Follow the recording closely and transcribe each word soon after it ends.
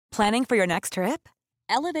Planning for your next trip?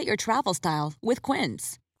 Elevate your travel style with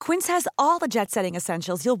Quince. Quince has all the jet-setting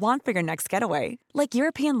essentials you'll want for your next getaway, like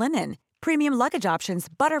European linen, premium luggage options,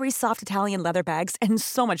 buttery soft Italian leather bags, and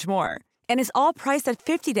so much more. And is all priced at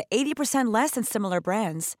 50 to 80% less than similar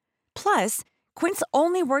brands. Plus, Quince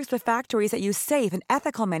only works with factories that use safe and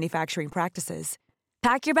ethical manufacturing practices.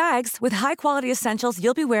 Pack your bags with high-quality essentials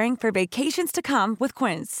you'll be wearing for vacations to come with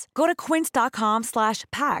Quince. Go to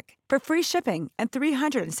quince.com/pack for free shipping and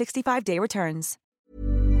 365-day returns.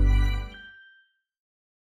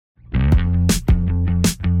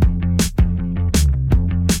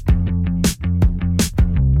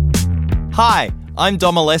 Hi, I'm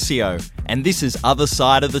Dom Alessio, and this is Other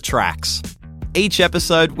Side of the Tracks. Each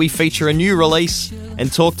episode, we feature a new release and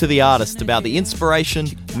talk to the artist about the inspiration,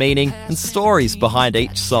 meaning, and stories behind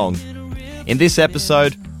each song. In this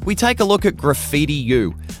episode, we take a look at Graffiti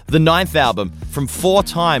You, the 9th album from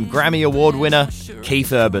 4-time Grammy Award winner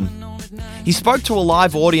Keith Urban. He spoke to a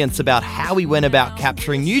live audience about how he went about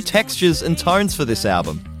capturing new textures and tones for this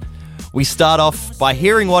album. We start off by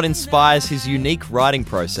hearing what inspires his unique writing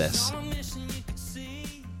process.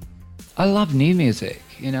 I love new music,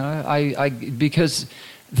 you know, because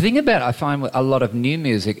the thing about I find with a lot of new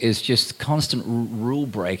music is just constant rule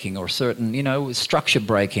breaking or certain, you know, structure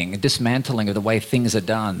breaking, dismantling of the way things are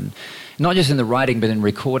done, not just in the writing but in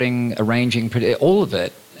recording, arranging, all of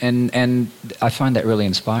it, and I find that really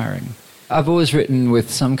inspiring. I've always written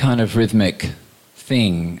with some kind of rhythmic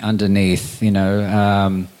thing underneath, you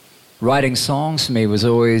know. Writing songs for me was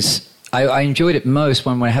always... I enjoyed it most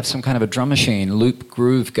when I have some kind of a drum machine, loop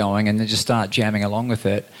groove going, and then just start jamming along with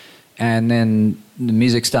it. And then the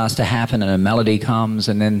music starts to happen and a melody comes,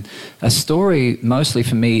 and then a story, mostly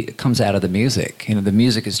for me, comes out of the music. You know, the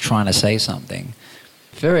music is trying to say something.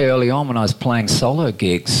 Very early on when I was playing solo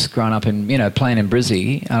gigs, growing up in, you know, playing in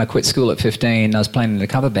Brizzy, and I quit school at 15, I was playing in a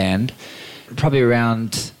cover band, probably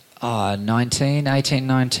around 18,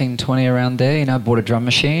 19, 20, around there, you know, I bought a drum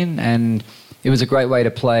machine, and it was a great way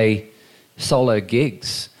to play solo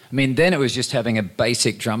gigs. I mean, then it was just having a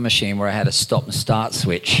basic drum machine where I had a stop and start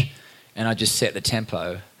switch and I just set the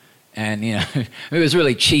tempo. And, you know, it was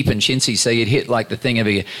really cheap and chintzy, so you'd hit like the thing of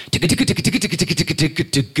a...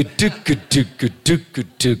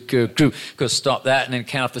 Go stop that and then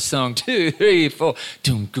count off the song, 2, 3, 4,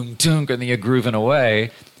 and then you're grooving away.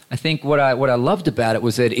 I think what I loved about it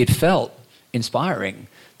was that it felt inspiring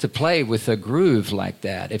to play with a groove like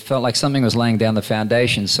that. It felt like something was laying down the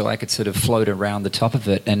foundation so I could sort of float around the top of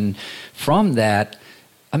it. And from that,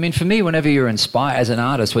 I mean, for me, whenever you're inspired, as an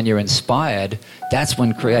artist, when you're inspired, that's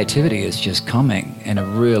when creativity is just coming in a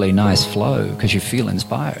really nice flow because you feel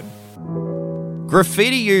inspired.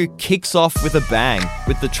 Graffiti You kicks off with a bang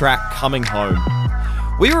with the track Coming Home.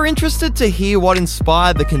 We were interested to hear what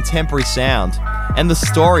inspired the contemporary sound and the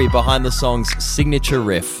story behind the song's signature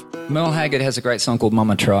riff. Merle Haggard has a great song called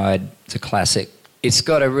Mama Tried. It's a classic. It's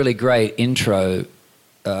got a really great intro,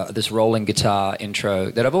 this rolling guitar intro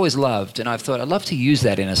that I've always loved, and I've thought I'd love to use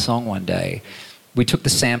that in a song one day. We took the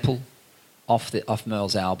sample off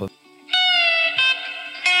Merle's album.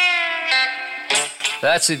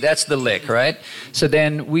 That's the lick, right? So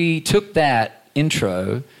then we took that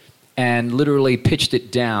intro and literally pitched it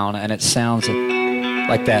down, and it sounds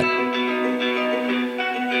like that.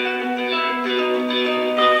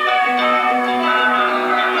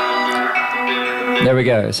 There we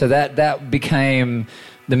go. So that became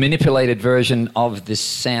the manipulated version of this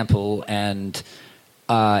sample, and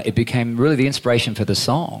it became really the inspiration for the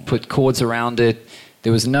song. Put chords around it.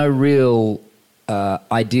 There was no real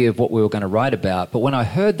idea of what we were going to write about. But when I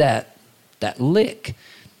heard that lick,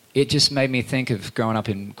 it just made me think of growing up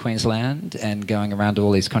in Queensland and going around to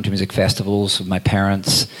all these country music festivals with my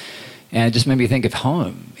parents, and it just made me think of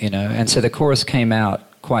home, you know. And so the chorus came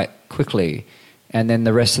out quite quickly. And then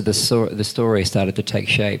the rest of the story started to take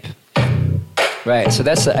shape. Right, so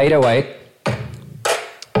that's the 808.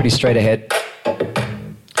 Pretty straight ahead.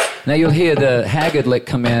 Now you'll hear the Haggard lick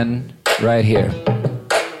come in right here.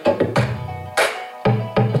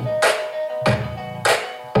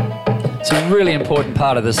 It's a really important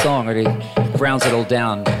part of the song. It grounds it all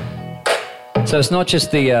down. So it's not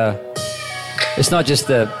just that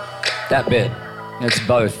bit. It's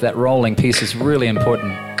both. That rolling piece is really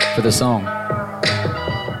important for the song.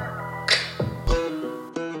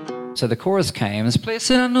 So the chorus came, this place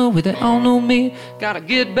that I know where they all know me, gotta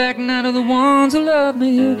get back now to the ones who love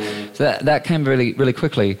me. So that came really, really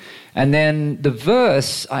quickly. And then the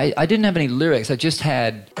verse, I didn't have any lyrics, I just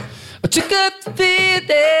had, I took out the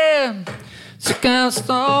feeling, took out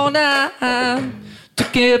stone eye,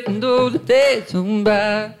 took it from those days on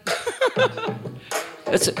by.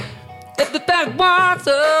 It's if the back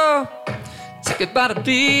water goodbye to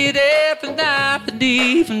be there for night and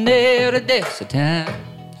even there to death the time.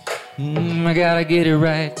 I gotta get it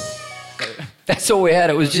right. That's all we had.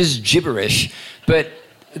 It was just gibberish. But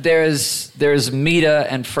there's meter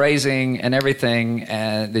and phrasing and everything,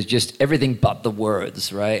 and there's just everything but the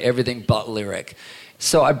words, right? Everything but lyric.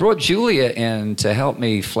 So I brought Julia in to help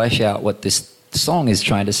me flesh out what this song is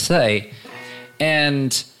trying to say.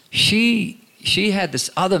 And she had this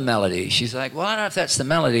other melody. She's like, well, I don't know if that's the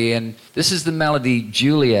melody. And this is the melody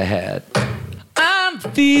Julia had. I'm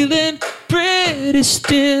feeling pretty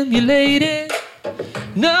stimulated.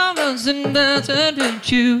 No one's in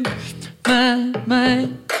you, my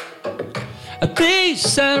mind. These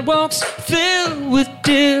sidewalks filled with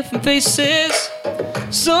different faces.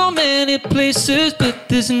 So many places, but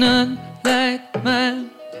there's none like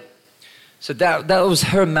mine. So that was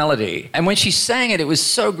her melody. And when she sang it, it was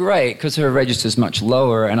so great because her register's much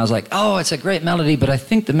lower. And I was like, oh, it's a great melody, but I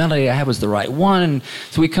think the melody I had was the right one. And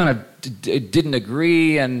so we kind of didn't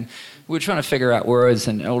agree, and we were trying to figure out words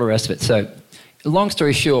and all the rest of it. So long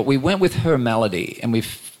story short, we went with her melody, and we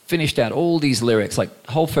finished out all these lyrics, like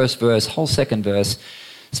whole first verse, whole second verse,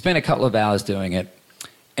 spent a couple of hours doing it.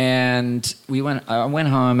 And I went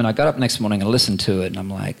home, and I got up next morning and listened to it, and I'm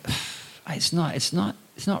like, it's not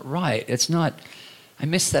right. I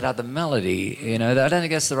missed that other melody, I don't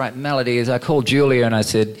think that's the right melody. As I called Julia and I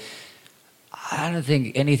said, I don't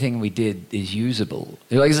think anything we did is usable.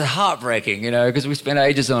 It's heartbreaking, because we spent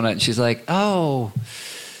ages on it. And she's like, oh,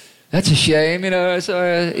 that's a shame,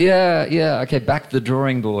 So, yeah, okay, back to the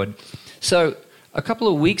drawing board. So a couple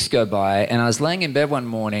of weeks go by, and I was laying in bed one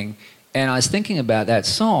morning, and I was thinking about that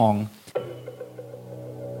song.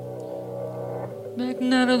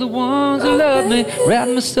 Making out of the ones that love me, wrap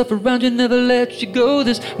myself around you, never let you go.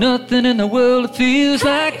 There's nothing in the world that feels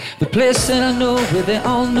like the place that I know where they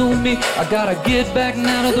all know me. I gotta get back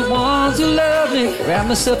now to the ones that love me, wrap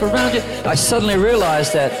myself around you. I suddenly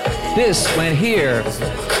realized that this went here.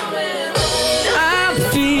 I'm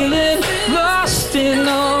feeling lost in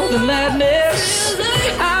all the madness.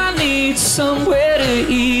 I need somewhere to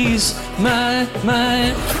ease my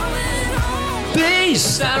mind. These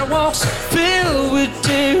sidewalks filled with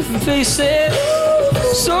different faces.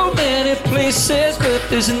 So many places, but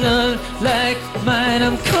there's none like mine.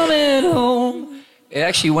 I'm coming home. It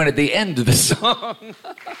actually went at the end of the song.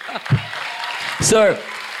 So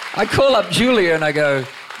I call up Julia and I go,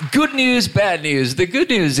 good news, bad news. The good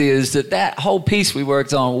news is that whole piece we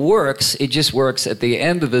worked on works. It just works at the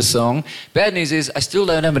end of the song. Bad news is I still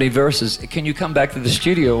don't have any verses. Can you come back to the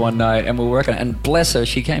studio one night and we'll work on it? And bless her,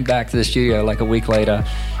 she came back to the studio like a week later,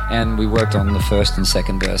 and we worked on the first and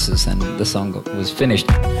second verses, and the song was finished.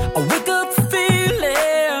 I wake up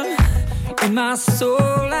feeling in my soul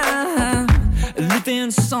I'm living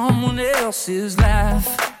someone else's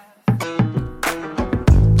life.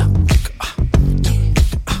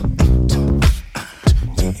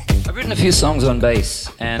 I've written a few songs on bass,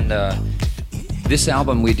 and this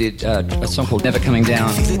album we did a song called Never Coming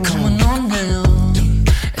Down. Coming on now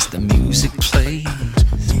as the music plays.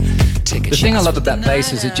 The thing I love about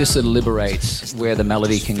bass is it just sort of liberates where the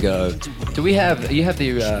melody can go. You have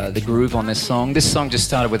the groove on this song? This song just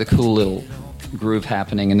started with a cool little groove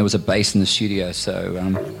happening, and there was a bass in the studio, so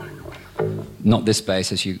not this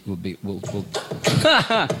bass as you will be. Will.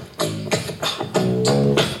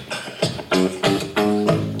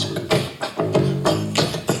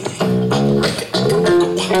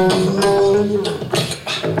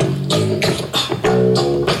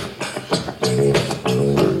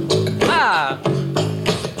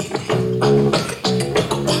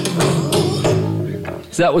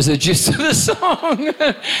 So that was the gist of the song.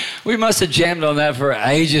 We must have jammed on that for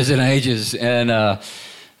ages and ages. And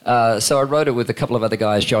so I wrote it with a couple of other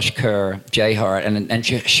guys, Josh Kerr, Jay Hart, and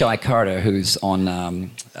Shai Carter, who's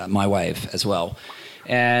on My Wave as well.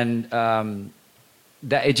 And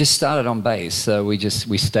that it just started on bass, so we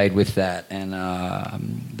stayed with that, and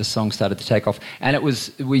the song started to take off. And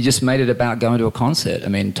we just made it about going to a concert. I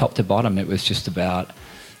mean, top to bottom, it was just about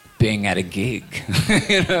being at a gig.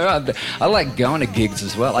 I like going to gigs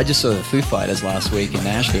as well. I just saw the Foo Fighters last week in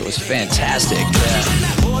Nashville. It was fantastic.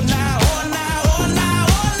 Yeah.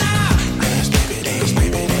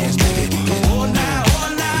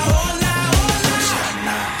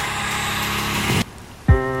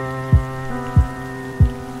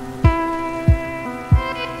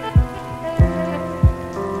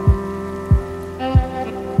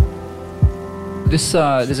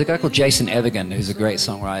 There's a guy called Jason Evigan who's a great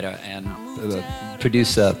songwriter and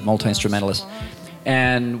producer, multi-instrumentalist,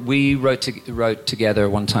 and we wrote together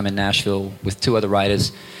one time in Nashville with two other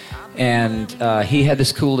writers, and he had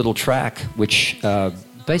this cool little track which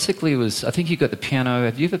basically was, I think you got the piano.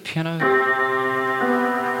 Have you have a piano?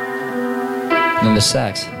 And then the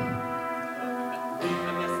sax.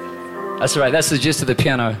 That's right, that's the gist of the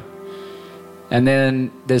piano. And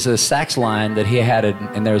then there's a sax line that he had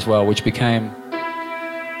in there as well, which became...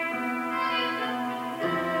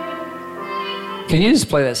 Can you just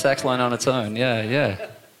play that sax line on its own? Yeah.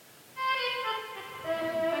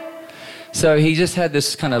 So he just had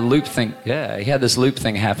this kind of loop thing. Yeah, he had this loop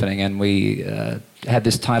thing happening, and we had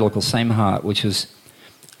this title called Same Heart, which was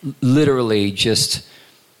literally just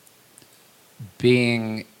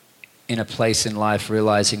being in a place in life,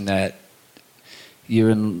 realizing that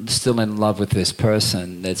you're still in love with this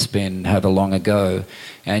person that's been however long ago,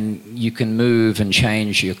 and you can move and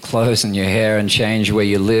change your clothes and your hair and change where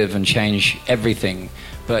you live and change everything,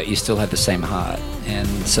 but you still have the same heart. And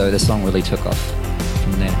so the song really took off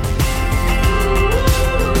from there.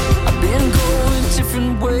 I've been going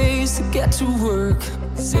different ways to get to work.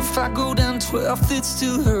 As if I go down 12th, it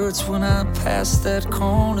still hurts when I pass that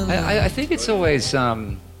corner. I think it's always...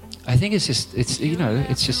 I think it's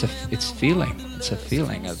feeling. It's a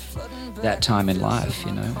feeling of that time in life,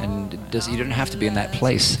 you know, and you don't have to be in that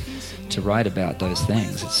place to write about those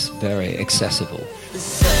things. It's very accessible. The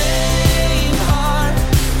same heart,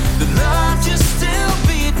 the love just still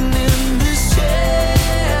beating in this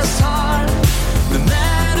chest heart. No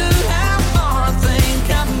matter how far I think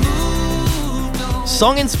I've moved on.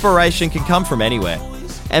 Song inspiration can come from anywhere.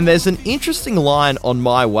 And there's an interesting line on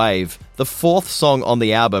My Wave, the fourth song on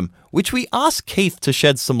the album, which we asked Keith to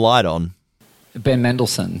shed some light on. Ben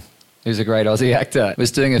Mendelsohn, who's a great Aussie actor, was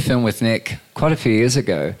doing a film with Nick quite a few years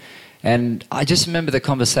ago. And I just remember the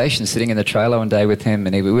conversation sitting in the trailer one day with him,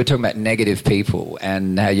 and we were talking about negative people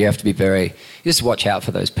and how you have to be you just watch out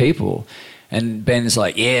for those people. And Ben's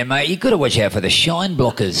like, yeah, mate, you got to watch out for the shine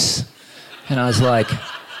blockers. And I was like...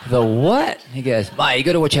 The what? He goes, mate, you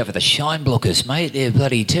got to watch out for the shine blockers, mate. They're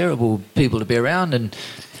bloody terrible people to be around. And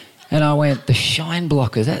I went, the shine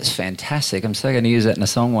blockers, that's fantastic. I'm so going to use that in a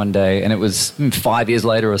song one day. And it was 5 years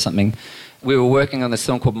later or something. We were working on this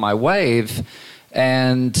song called My Wave,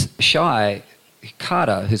 and Shai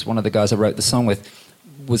Carter, who's one of the guys I wrote the song with,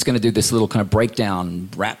 was going to do this little kind of breakdown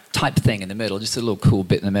rap type thing in the middle, just a little cool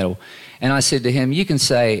bit in the middle. And I said to him, you can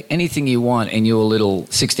say anything you want in your little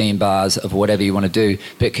 16 bars of whatever you want to do,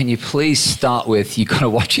 but can you please start with, you got to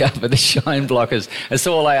watch out for the shine blockers. That's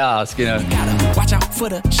all I ask, you know. You gotta watch out for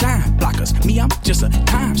the shine blockers. Me, I'm just a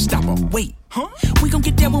time stopper. Wait, huh? We gon'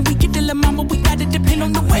 get there when we get to La Mama. We gotta depend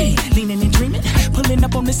on the way. Leaning and dreaming, pulling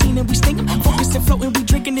up on the scene and we stinging. Focused and floating, we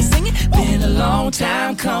drinking and singing. Been a long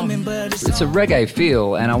time coming, but it's a reggae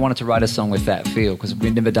feel, and I wanted to write a song with that feel because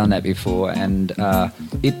we'd never done that before, and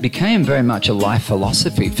it became very much a life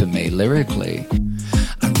philosophy for me lyrically.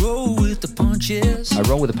 I roll with the punches. I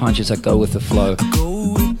roll with the punches, I go with the flow.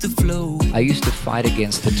 Go with the flow. I used to fight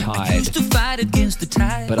against the tide.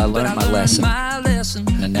 But I learned my lesson.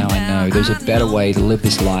 And now I know there's a better way to live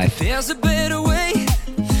this life. There's a better way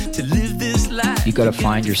to live this life. You gotta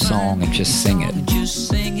find your song and just sing it.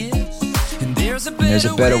 And there's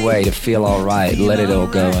a better way to feel alright, let it all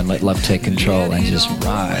go and let love take control and just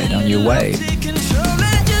ride on your way.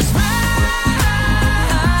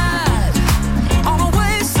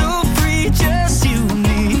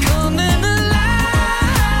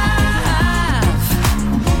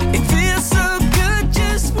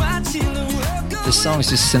 The song is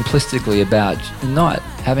just simplistically about not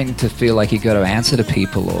having to feel like you got to answer to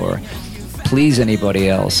people or please anybody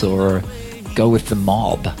else or go with the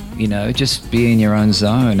mob, you know, just be in your own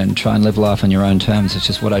zone and try and live life on your own terms. It's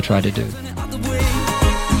just what I try to do.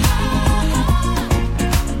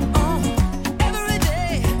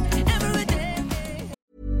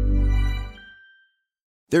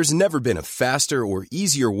 There's never been a faster or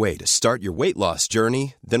easier way to start your weight loss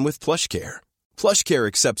journey than with PlushCare. PlushCare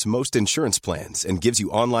accepts most insurance plans and gives you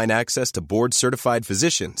online access to board-certified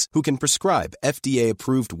physicians who can prescribe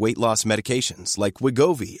FDA-approved weight loss medications like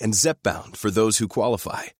Wegovy and Zepbound for those who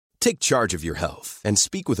qualify. Take charge of your health and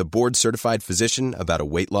speak with a board-certified physician about a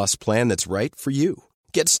weight loss plan that's right for you.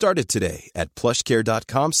 Get started today at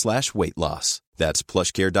plushcare.com/weightloss. That's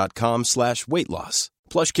plushcare.com/weightloss.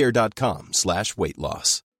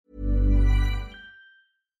 plushcare.com/weightloss.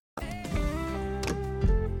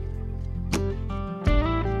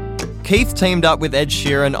 Keith teamed up with Ed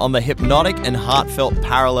Sheeran on the hypnotic and heartfelt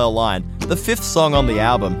Parallel Line, the fifth song on the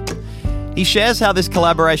album. He shares how this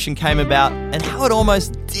collaboration came about and how it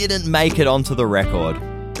almost didn't make it onto the record.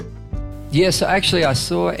 Yeah, so actually I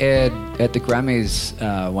saw Ed at the Grammys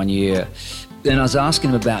one year, and I was asking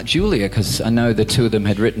him about Julia because I know the two of them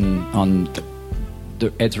had written on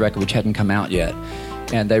Ed's record, which hadn't come out yet.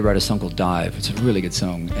 and they wrote a song called Dive. It's a really good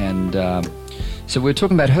song. And so we were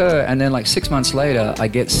talking about her, and then like 6 months later, I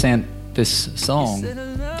get sent this song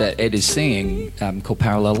that Ed is singing called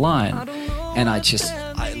Parallel Line. And I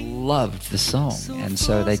loved the song. And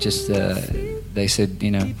so they said,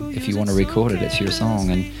 you know, if you want to record it, it's your song.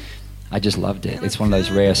 And I just loved it. It's one of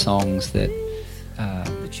those rare songs that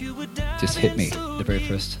just hit me the very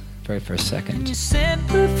first second. You said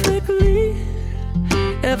perfectly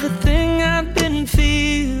everything I've been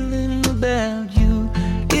feeling about you.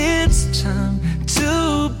 It's time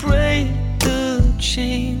to break the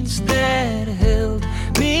chains that held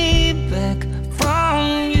me back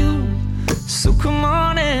from you. So come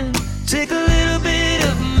on and take a little bit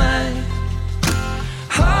of my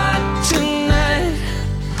heart tonight.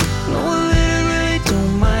 No, I really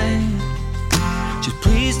don't mind. Just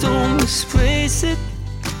please don't misplace it.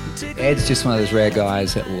 Ed's just one of those rare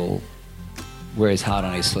guys that will wear his heart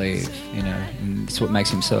on his sleeve, you know. And it's what makes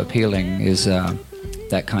him so appealing is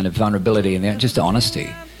that kind of vulnerability and just honesty,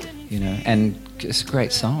 you know. And it's a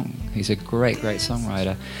great song. He's a great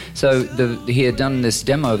songwriter. So he had done this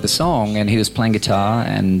demo of the song, and he was playing guitar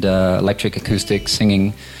and electric, acoustic,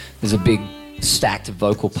 singing. There's a big stacked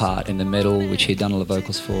vocal part in the middle, which he'd done all the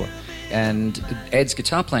vocals for. And Ed's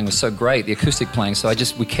guitar playing was so great, the acoustic playing. So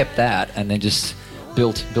we kept that, and then just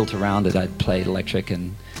built around it. I'd played electric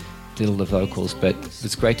and did all the vocals, but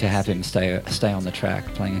it's great to have him stay on the track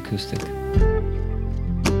playing acoustic.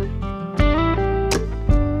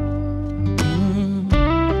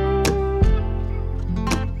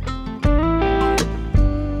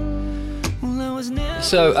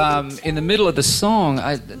 So in the middle of the song,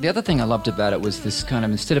 the other thing I loved about it was this kind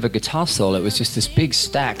of, instead of a guitar solo, it was just this big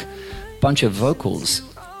bunch of vocals.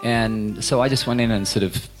 And so I just went in and sort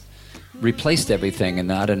of replaced everything,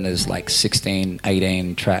 and I don't know, there's like 16,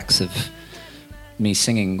 18 tracks of me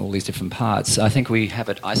singing all these different parts. I think we have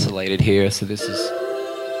it isolated here, so this is...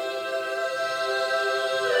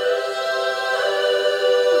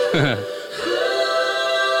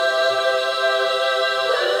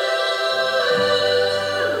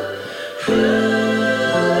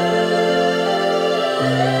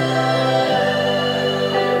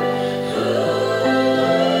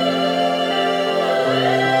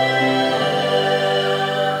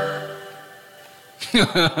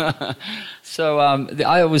 So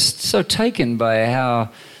I was so taken by how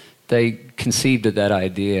they conceived of that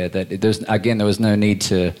idea that there was no need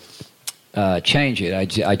to change it.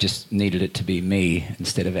 I just needed it to be me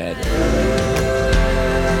instead of Ed.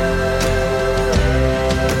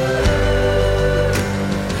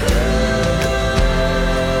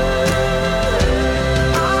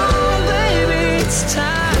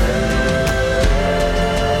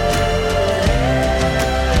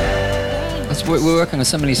 We're working on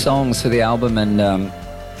so many songs for the album, and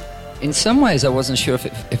in some ways I wasn't sure if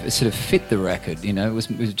it sort of fit the record, you know. It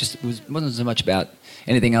wasn't so much about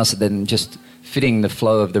anything else than just fitting the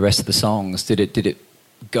flow of the rest of the songs. Did it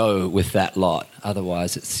go with that lot?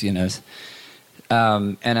 Otherwise it's, you know.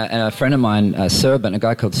 And a friend of mine, Serban, a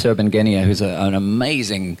guy called Serban Genia, who's an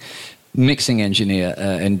amazing mixing engineer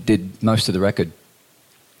and did most of the record.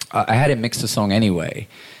 I had him mix the song anyway,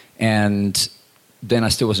 and then I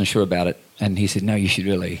still wasn't sure about it, and he said, no, you should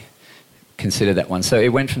really consider that one. So it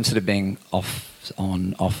went from sort of being off,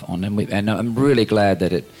 on, and I'm really glad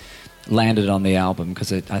that it landed on the album,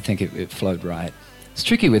 because I think it flowed right. It's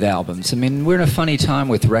tricky with albums. I mean, we're in a funny time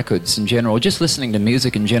with records in general, just listening to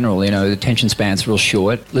music in general, you know, the attention span's real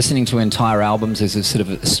short. Listening to entire albums is a sort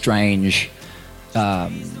of a strange,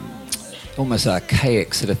 almost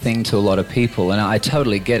archaic sort of thing to a lot of people, and I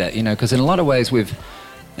totally get it, you know, because in a lot of ways we've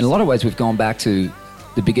gone back to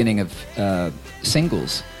the beginning of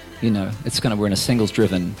singles. You know, it's kind of, we're in a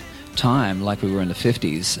singles-driven time, like we were in the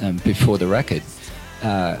 50s before the record,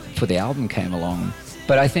 before the album came along.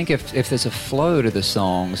 But I think if there's a flow to the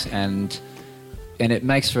songs and it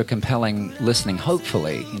makes for a compelling listening,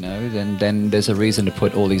 hopefully, you know, then there's a reason to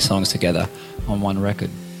put all these songs together on one record.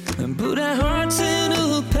 And put our hearts in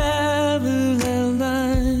a parallel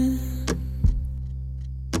line.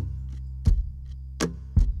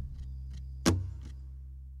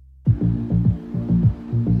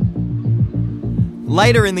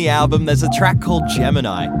 Later in the album, there's a track called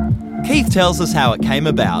Gemini. Keith tells us how it came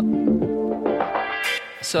about.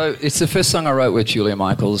 So it's the first song I wrote with Julia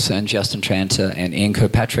Michaels and Justin Tranter and Ian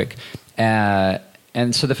Kirkpatrick. And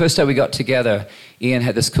so the first day we got together, Ian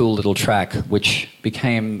had this cool little track which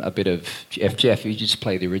became a bit of Jeff, you just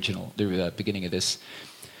play the original, the beginning of this.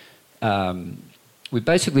 We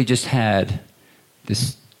basically just had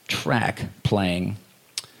this track playing,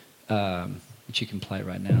 which you can play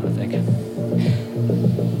right now, I think.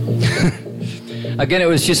 Again, it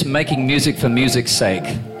was just making music for music's sake.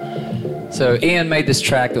 So Ian made this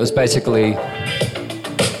track that was basically...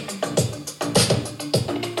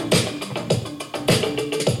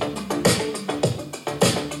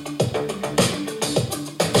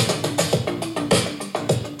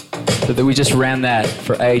 so that we just ran that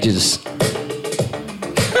for ages.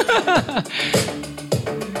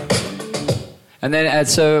 And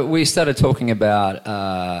so we started talking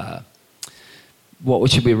about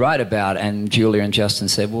what should we write about, and Julia and Justin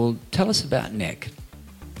said, well, tell us about Nick.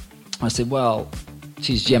 I said, well,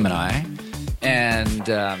 she's Gemini, and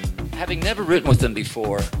having never written with them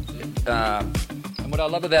before, and what I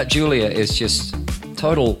love about Julia is just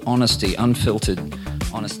total honesty, unfiltered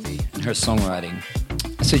honesty in her songwriting.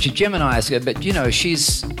 I said, she's Gemini, I said, but you know,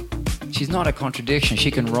 she's not a contradiction.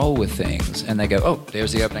 She can roll with things. And they go, oh,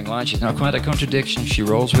 there's the opening line. She's not quite a contradiction. She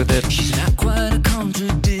rolls with it. She's not quite a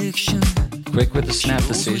contradiction. Quick with a snap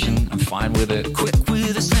decision. I'm fine with it. Quick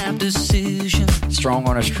with a snap decision. Strong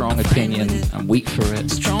on a strong opinion. I'm weak for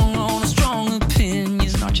it. Strong on a strong opinion.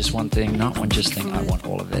 It's not just one thing, not one just thing. I want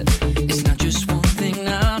all of it. It's not just one thing,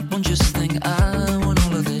 not one just thing. I want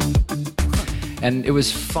all of it. And it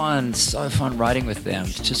was fun, so fun writing with them,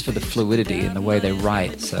 just for the fluidity and the way they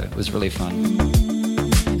write. So it was really fun.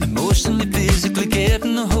 Emotionally, physically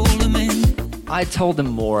getting a hold of me. I told them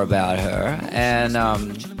more about her and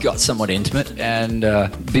got somewhat intimate. And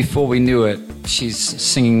before we knew it, she's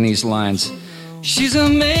singing these lines. She's a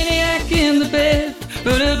maniac in the bed,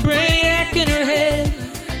 but a brainiac in her head.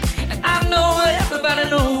 And I know what everybody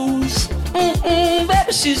knows.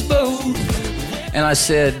 Baby, she's both. And I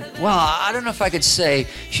said, well, I don't know if I could say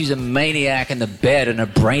she's a maniac in the bed and a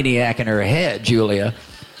brainiac in her head, Julia.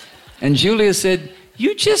 And Julia said,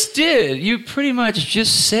 you just did. You pretty much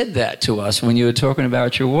just said that to us when you were talking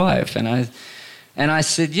about your wife. And I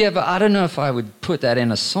said, yeah, but I don't know if I would put that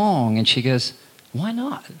in a song. And she goes, why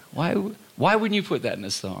not? Why wouldn't you put that in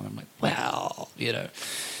a song? I'm like, well, you know.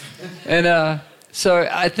 And so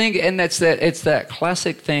I think, and it's that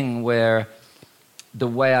classic thing where the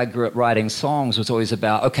way I grew up writing songs was always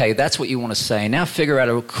about, okay, that's what you want to say. Now figure out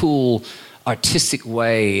a cool, artistic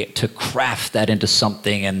way to craft that into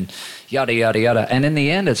something and yada, yada, yada. And in the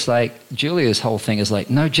end, it's like, Julia's whole thing is like,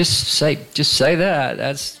 no, just say that.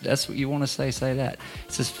 That's what you want to say that.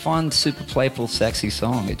 It's this fun, super playful, sexy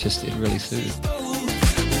song. It really suits.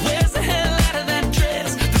 Where's the hell out of that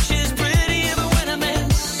dress? She's pretty even when I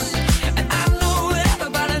mess. And I know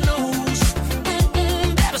everybody knows.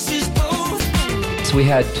 Baby, she's both. So we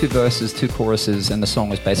had 2 verses, 2 choruses, and the song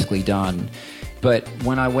was basically done. But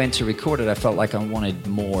when I went to record it, I felt like I wanted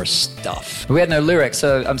more stuff. We had no lyrics,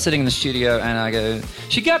 so I'm sitting in the studio and I go,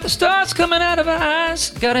 she got the stars coming out of her eyes,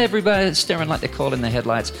 got everybody staring like they're caught in the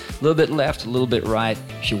headlights, a little bit left, a little bit right,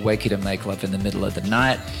 she wake you to make love in the middle of the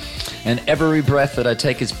night, and every breath that I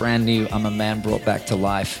take is brand new, I'm a man brought back to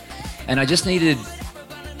life. And I just needed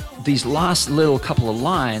these last little couple of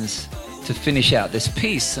lines to finish out this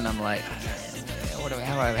piece, and I'm like,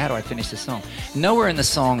 how do I finish this song? Nowhere in the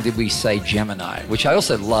song did we say Gemini, which I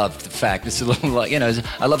also loved the fact. It's a little like, you know,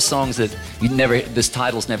 I love songs that this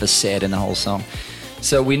title's never said in the whole song.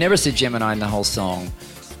 So we never said Gemini in the whole song.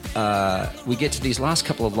 We get to these last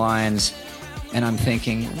couple of lines, and I'm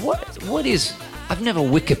thinking, what is... I've never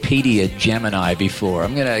Wikipedia Gemini before.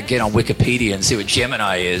 I'm going to get on Wikipedia and see what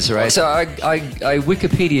Gemini is, right? So I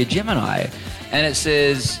Wikipedia Gemini, and it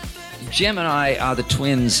says, Gemini are the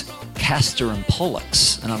twins Castor and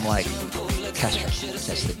Pollux. And I'm like, Castor,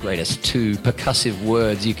 that's the greatest 2 percussive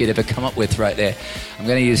words you could ever come up with right there. I'm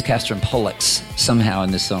going to use Castor and Pollux somehow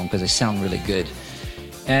in this song because they sound really good.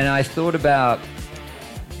 And I thought about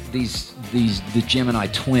the Gemini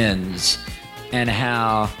twins and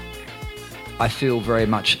how I feel very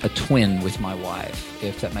much a twin with my wife,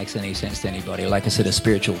 if that makes any sense to anybody. Like I said, a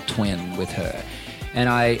spiritual twin with her. And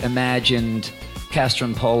I imagined Castor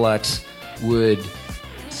and Pollux would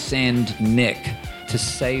send Nick to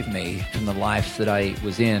save me from the life that I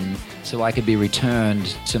was in so I could be returned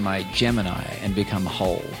to my Gemini and become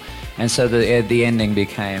whole. And so the ending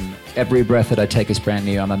became, every breath that I take is brand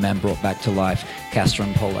new, I'm a man brought back to life. Castor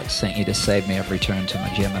and Pollux sent you to save me, I've returned to my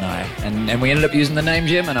Gemini. And we ended up using the name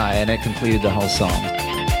Gemini, and it completed the whole song.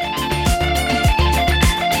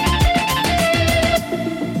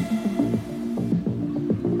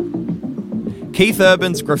 Keith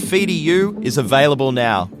Urban's Graffiti You is available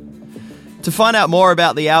now. To find out more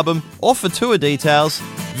about the album or for tour details,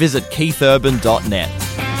 visit keithurban.net.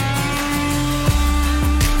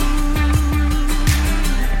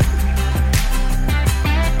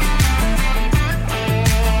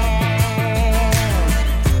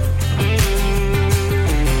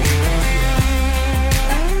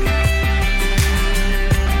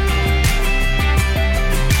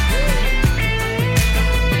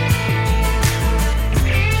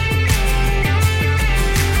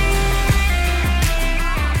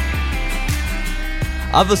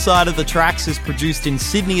 Other Side of the Tracks is produced in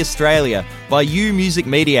Sydney, Australia by U Music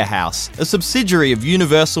Media House, a subsidiary of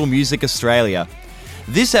Universal Music Australia.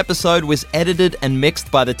 This episode was edited and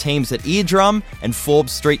mixed by the teams at Eardrum and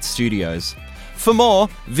Forbes Street Studios. For more,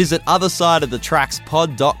 visit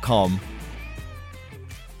othersideofthetrackspod.com.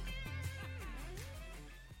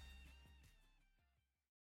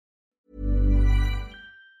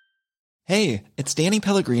 Hey, it's Danny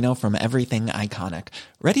Pellegrino from Everything Iconic.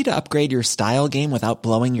 Ready to upgrade your style game without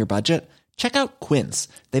blowing your budget? Check out Quince.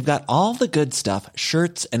 They've got all the good stuff,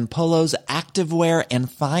 shirts and polos, activewear, and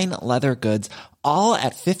fine leather goods, all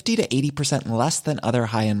at 50 to 80% less than other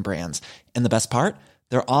high-end brands. And the best part?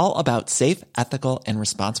 They're all about safe, ethical, and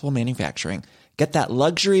responsible manufacturing. Get that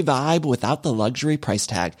luxury vibe without the luxury price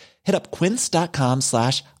tag. Hit up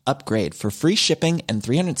quince.com/upgrade for free shipping and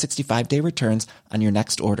 365-day returns on your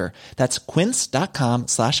next order. That's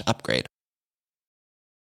quince.com/upgrade.